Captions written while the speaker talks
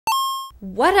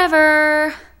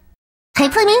Whatever. Hey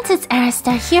Playmates, it's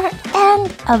Arista here.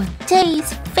 End of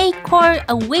days, Fatecore,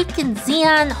 Awakened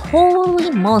Zeon. Holy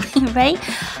moly, right?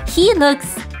 He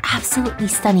looks absolutely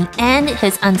stunning, and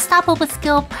his unstoppable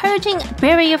skill, purging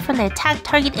barrier from the attack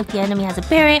target if the enemy has a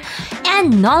barrier,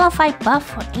 and nullify buff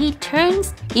for 8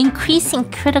 turns, increasing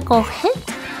critical hit.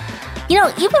 You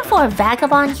know, even for a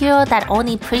Vagabond hero that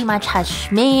only pretty much has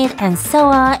Schmid and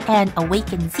Soa and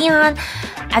Awakened Zeon,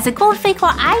 as a Gold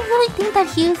Fatecore, I really think that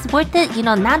he is worth it, you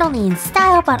know, not only in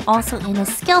style, but also in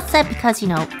his skill set, because, you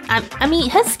know, I mean,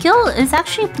 his skill is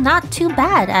actually not too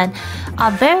bad, and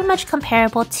very much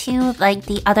comparable to, like,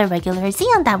 the other regular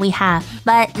Zeon that we have.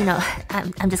 But, you know,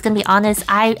 I'm just gonna be honest,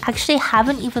 I actually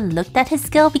haven't even looked at his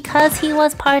skill because he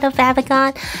was part of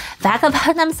Vagabond,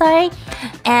 I'm sorry,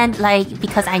 and, like,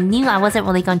 because I knew I wasn't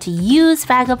really going to use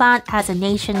Vagabond as a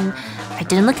nation, I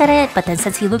didn't look at it. But then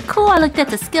since he looked cool, I looked at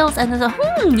the skills and I was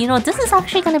like, you know, this is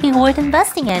actually going to be worth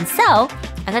investing in. So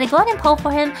I'm going to go ahead and pull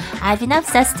for him. I have enough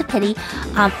zest to pity.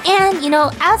 And, you know,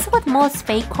 as with most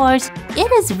Fatecore,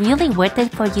 it is really worth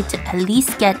it for you to at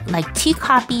least get like 2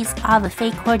 copies of a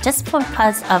Fatecore just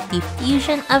because of the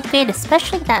fusion upgrade,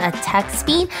 especially that attack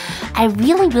speed. I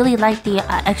really like the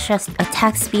extra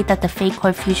attack speed that the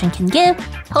Fatecore fusion can give.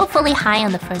 Hopefully high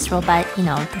on the first roll, but, you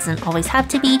know, it doesn't always have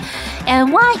to be.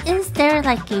 And why is there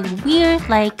like a weird,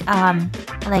 like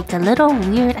a little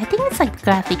weird, I think it's like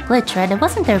graphic glitch, right? It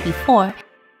wasn't there before.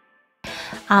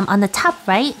 On the top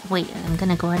right, wait, I'm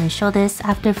gonna go ahead and show this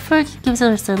after Ferg gives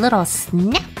us a little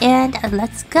snap, and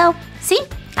let's go. See?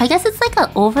 I guess it's like an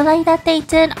overlay that they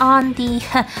did on the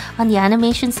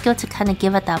animation skill to kind of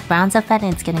give it that bronze effect,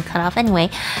 and it's getting cut off anyway.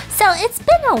 So it's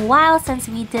been a while since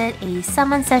we did a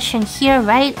summon session here,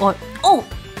 right? Or oh,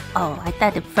 I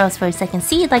thought it froze for a second.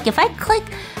 See, like if I click,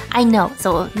 I know.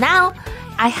 So now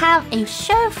I have a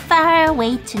surefire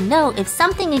way to know if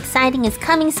something exciting is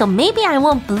coming, so maybe I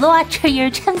won't blow out your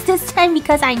gems this time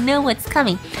because I know what's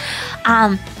coming.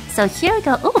 So here we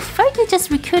go. Oh, Fergie just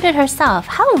recruited herself.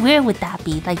 How weird would that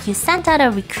be? Like you sent out a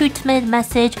recruitment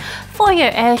message for your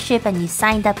airship and you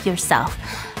signed up yourself.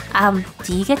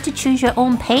 Do you get to choose your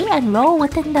own pay and roll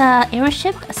within the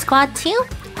airship squad too?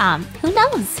 Who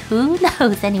knows? Who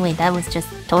knows? Anyway, that was just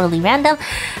totally random.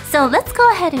 So let's go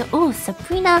ahead and, oh,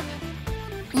 Sabrina.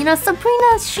 You know,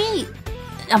 Sabrina, she,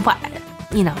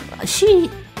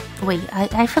 wait,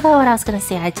 I forgot what I was gonna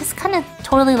say. I just kind of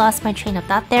totally lost my train of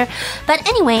thought there. But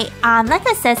anyway, like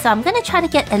I said, so I'm gonna try to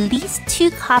get at least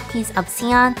 2 copies of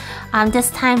Zeon, this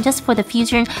time just for the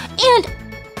fusion, and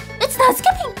it's not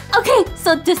skipping! Okay,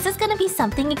 so this is gonna be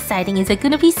something exciting. Is it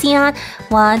gonna be Zeon?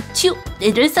 1, 2,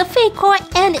 it is a Fatecore,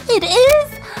 and it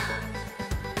is...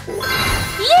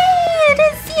 Yay, it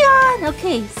is Zeon!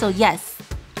 Okay, so yes.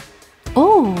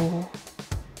 Oh.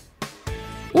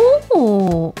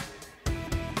 Ooh.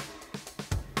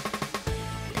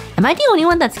 Am I the only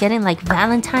one that's getting like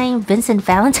Vincent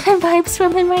Valentine vibes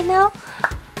from him right now?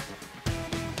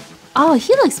 Oh,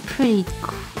 he looks pretty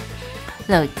cool.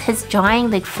 Look, his drawing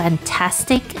like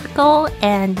fantastical,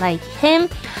 and like him.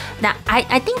 Now,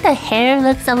 I think the hair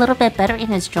looks a little bit better in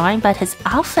his drawing, but his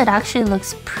outfit actually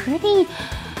looks pretty...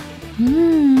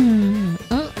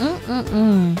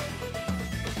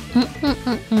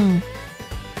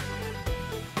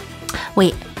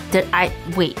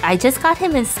 Wait, I just got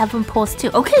him in 7 pulls too.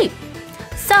 Okay,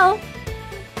 so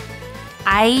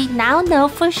I now know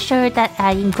for sure that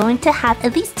I'm going to have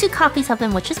at least 2 copies of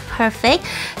him, which is perfect.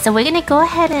 So we're gonna go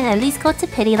ahead and at least go to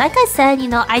pity. Like I said, you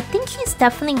know, I think he's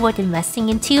definitely worth investing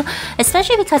into,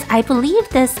 especially because I believe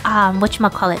this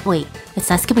whatchamacallit, wait, it's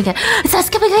not skipping again. It's not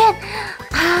skipping again.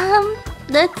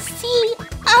 Let's see.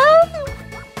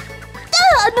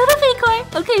 Another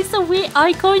Fatecore. Okay, so we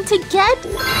are going to get...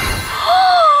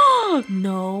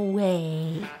 No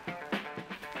way.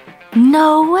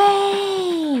 No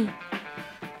way.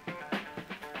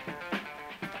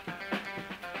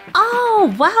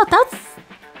 Oh, wow,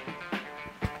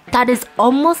 that is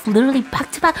almost literally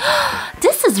back to back.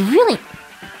 This is really...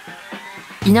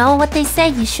 You know what they say?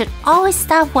 You should always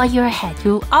stop while you're ahead.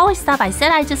 You always stop. I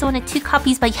said I just wanted 2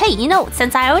 copies, but hey, you know,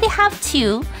 since I already have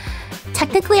 2,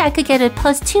 technically I could get a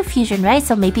 +2 fusion, right?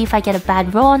 So maybe if I get a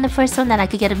bad roll on the first one, then I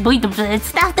could get a... Wait,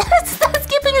 stop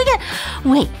skipping again.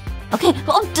 Wait, okay.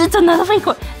 Oh, it's another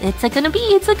Fatecore. It's gonna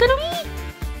be.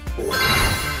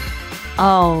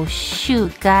 Oh,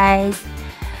 shoot, guys.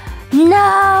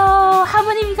 No! How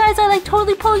many of you guys are like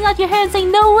totally pulling out your hair and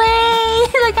saying, no way!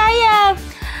 Like I am.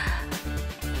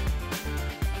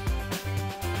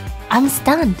 I'm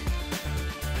stunned.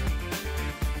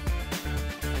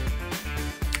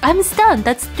 I'm stunned.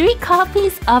 That's 3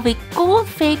 copies of a Gold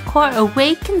Fatecore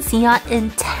Awakened Zeon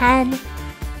in 10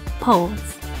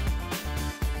 pose.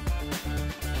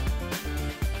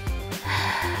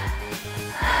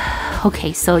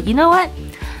 Okay, so you know what?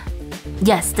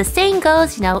 Yes, the saying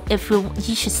goes, you know, if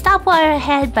you should stop while you're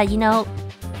ahead, but you know,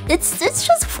 it's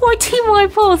just 14 more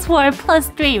pulls for a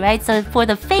 +3, right? So for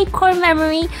the fake core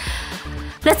memory,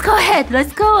 let's go ahead,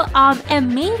 let's go.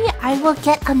 And maybe I will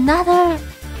get another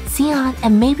Zeon,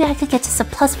 and maybe I could get just a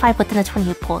 +5 within the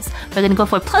 28 pulls. We're gonna go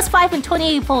for +5 and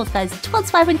 28 pulls, guys.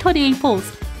 +5 and 28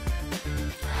 pulls.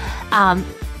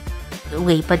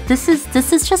 Wait, but this is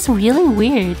just really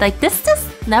weird. Like, this just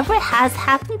never has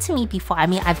happened to me before. I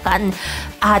mean, I've gotten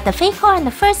the fake core in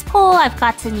the first pull. I've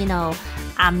gotten, you know,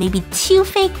 maybe 2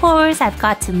 fake cores. I've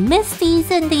got to miss these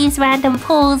in these random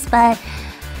pulls, but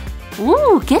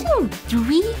ooh, getting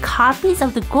 3 copies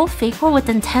of the Gold Fatecore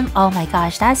within 10. Oh my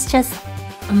gosh, that's just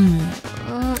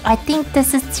I think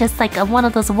this is just like one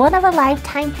of those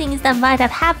one-of-a-lifetime things that might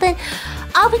have happened,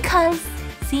 all because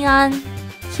Zeon,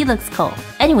 he looks cool.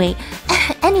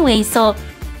 Anyway, so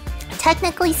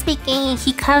technically speaking,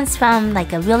 he comes from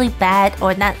like a really bad,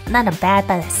 or not a bad,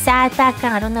 but a sad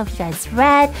background. I don't know if you guys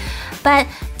read, but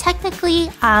technically,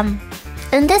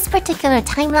 in this particular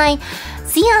timeline,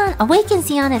 Zeon, Awakened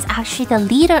Zeon is actually the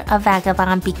leader of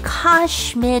Vagabond because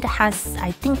Schmid has,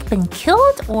 I think, been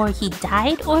killed or he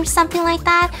died or something like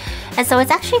that. And so it's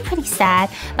actually pretty sad.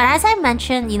 But as I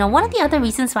mentioned, you know, one of the other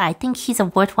reasons why I think he's a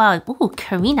worthwhile... Ooh,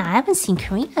 Karina. I haven't seen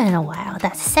Karina in a while.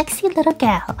 That sexy little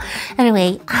gal.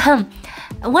 Anyway,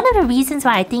 one of the reasons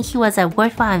why I think he was a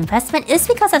worthwhile investment is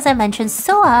because, as I mentioned,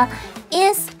 Soa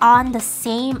is on the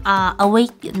same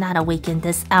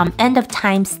end of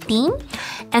times theme,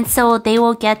 and so they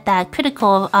will get that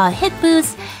critical hit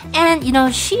boost. And you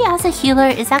know, she as a healer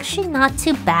is actually not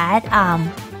too bad.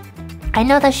 I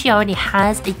know that she already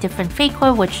has a different fake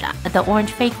core, which the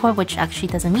orange fake core, which actually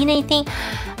doesn't mean anything.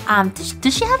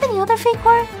 Does she have any other fake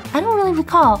core? I don't really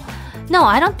recall. No,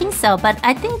 I don't think so, but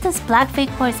I think this black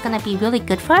fake core is gonna be really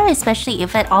good for her, especially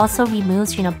if it also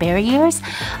removes, you know, barriers.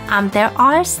 There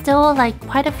are still like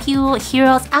quite a few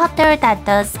heroes out there that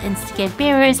does instigate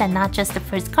barriers, and not just the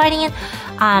first guardian.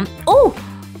 Oh,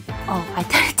 I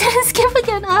didn't skip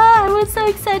again. I was so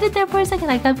excited there for a second.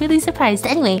 I got really surprised.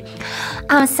 Anyway,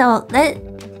 so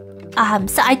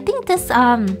I think this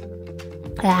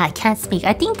I can't speak.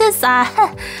 I think this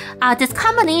this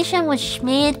combination with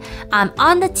Schmid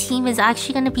on the team is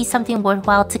actually going to be something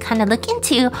worthwhile to kind of look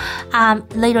into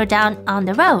later down on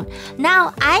the road.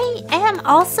 Now, I am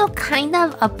also kind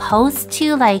of opposed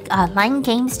to like line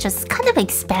games just kind of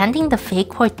expanding the fake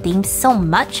core theme so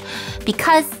much,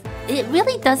 because it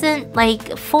really doesn't like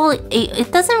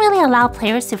it doesn't really allow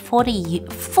players to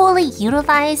fully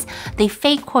utilize the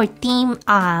fake core theme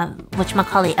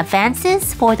whatchamacallit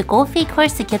advances for the gold fake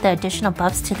cores to get the additional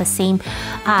buffs to the same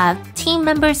team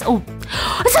members. Oh,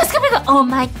 oh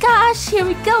my gosh, here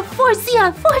we go. 4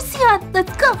 Zeon,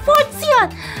 let's go. 4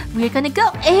 Zeon, we're gonna go,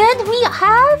 and we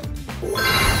have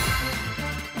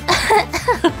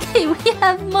okay, we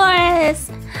have Morris.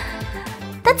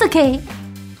 That's okay.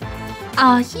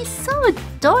 Oh, he's so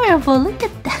adorable. Look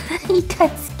at that. He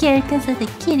got scared because of the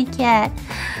kitty cat.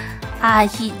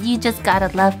 You just gotta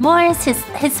love Morris.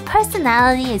 His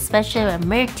personality, especially with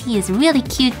Murty, is really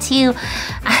cute too.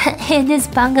 And his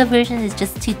Bunga version is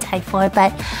just too tight for it.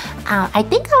 But I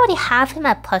think I already have him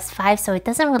at +5, so it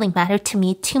doesn't really matter to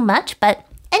me too much. But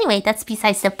anyway, that's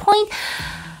besides the point.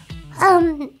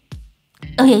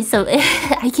 Okay, so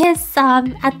I guess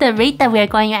at the rate that we're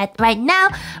going at right now,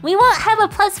 we won't have a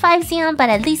 +5 Zeon, but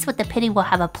at least with the pity, we'll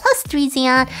have a +3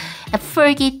 Zeon. And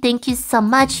Fergie, thank you so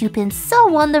much. You've been so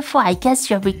wonderful. I guess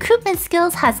your recruitment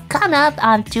skills has gone up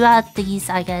throughout these,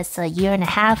 I guess, a year and a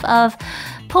half of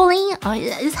pulling.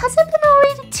 Has it been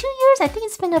already 2 years? I think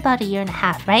it's been about a year and a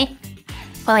half, right?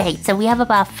 Alright, so we have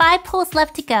about 5 pulls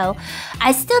left to go.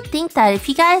 I still think that if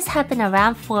you guys have been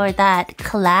around for that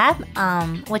collab,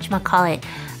 whatchamacallit,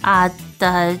 I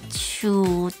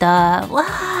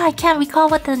can't recall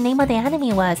what the name of the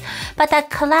anime was, but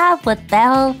that collab with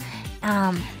Belle,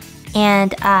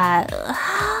 and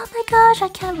oh my gosh, I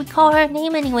can't recall her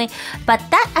name anyway, but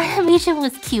that animation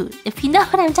was cute, if you know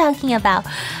what I'm talking about.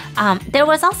 There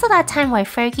was also that time where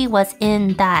Fergie was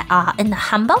in that, in the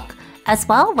hanbok as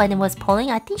well when it was pulling.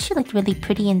 I think she looked really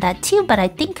pretty in that too, but I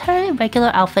think her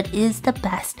regular outfit is the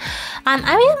best. I am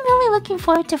really looking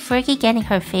forward to Fergie getting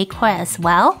her fake core as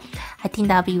well. I think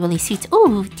that'll be really sweet.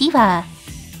 Ooh, Diva.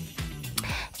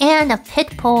 And a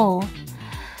pit pull.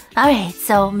 Alright,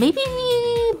 so maybe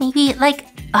like,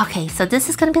 okay, so this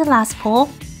is gonna be the last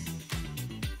pull.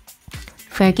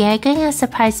 Fergie, are you gonna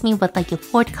surprise me with like a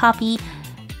 4th copy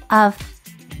of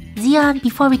Zeon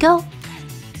before we go?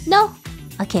 No?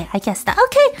 Okay, I guess that.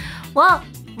 Okay, well,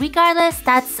 regardless,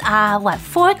 that's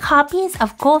 4 copies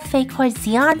of Gold Fatecore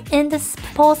Zeon in this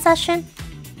poll session.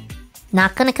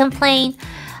 Not gonna complain.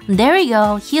 There we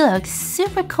go. He looks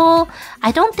super cool.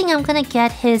 I don't think I'm gonna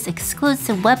get his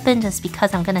exclusive weapon just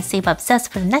because I'm gonna save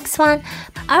Obsessed for the next one.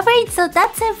 Alright, so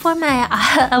that's it for my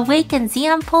Awakened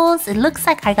Zeon polls. It looks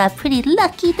like I got pretty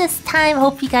lucky this time.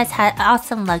 Hope you guys had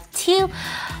awesome luck too.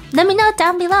 Let me know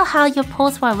down below how your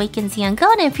polls for Awakened Zeon go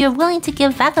and if you're willing to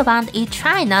give Vagabond a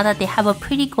try now that they have a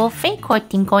pretty cool Fatecore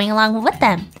theme going along with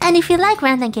them. And if you like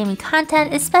random gaming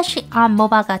content, especially on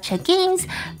mobile gacha games,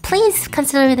 please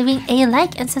consider leaving a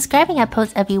like and subscribing. I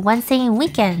post every Wednesday and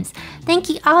weekends. Thank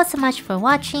you all so much for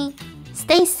watching.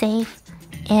 Stay safe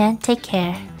and take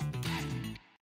care.